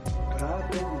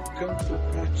canto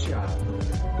prateado,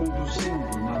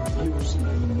 conduzindo navios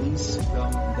na imensidão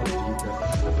da vida,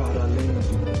 para além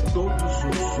de todos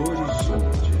os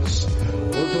horizontes,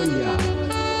 rodoviar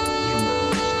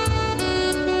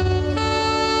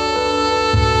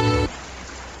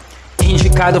e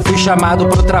indicado, fui chamado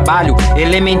pro trabalho.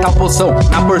 Elemental poção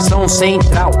na porção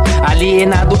central.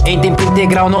 Alienado em tempo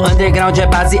integral. No underground é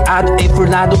baseado,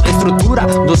 enfurnado. Estrutura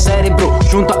do cérebro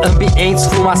junto a ambientes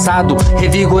fumaçado.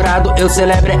 Revigorado, eu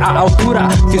celebro a altura.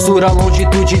 Fissura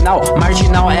longitudinal,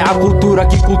 marginal é a cultura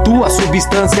que cultua.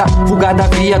 Substância, fuga da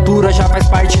criatura, já faz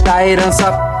parte da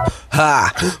herança.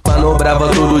 Manobrava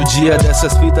todo dia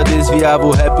dessas fitas, desviava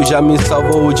o rap, já me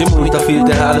salvou de muita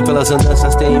fita errada. Pelas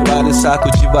andanças tem vários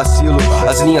sacos de vacilo,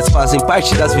 as linhas fazem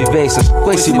parte das vivências.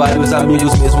 Conheci vários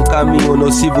amigos, mesmo caminho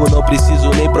nocivo, não preciso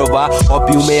nem provar.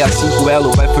 Op 165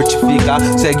 elo vai fortificar,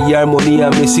 segue a harmonia,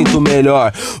 me sinto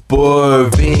melhor por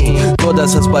vir.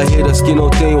 Todas as barreiras que não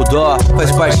tenho dó,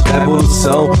 faz parte da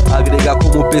evolução. Agregar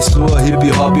como pessoa,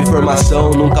 hip hop,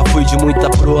 informação. Nunca fui de muita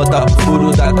proa, tá pro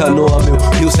furo da canoa. Meu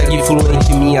rio segue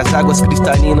fluente, minhas águas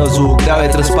cristalinas, o grau é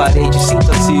transparente.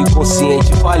 Sinta-se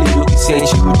consciente, fale do que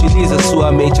sente. Utiliza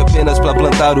sua mente apenas pra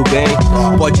plantar o bem.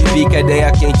 Pode vir que a ideia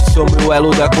é quente, somos o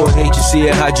elo da corrente. Se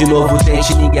errar de novo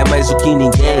tente, ninguém é mais do que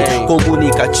ninguém.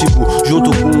 Comunicativo,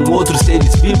 junto com outros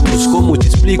seres vivos. Como te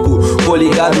explico?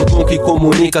 Coligado com o que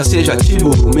comunica, seja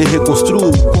ativo. Me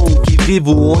reconstruo com o que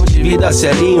vivo, onde vida se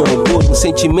alinham. Por um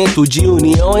sentimento de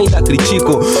união ainda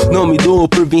critico. Não me dou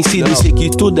por vencido, sei que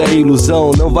tudo é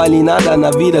ilusão. Não vale nada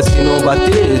na vida se não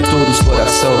bater todos os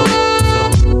coração.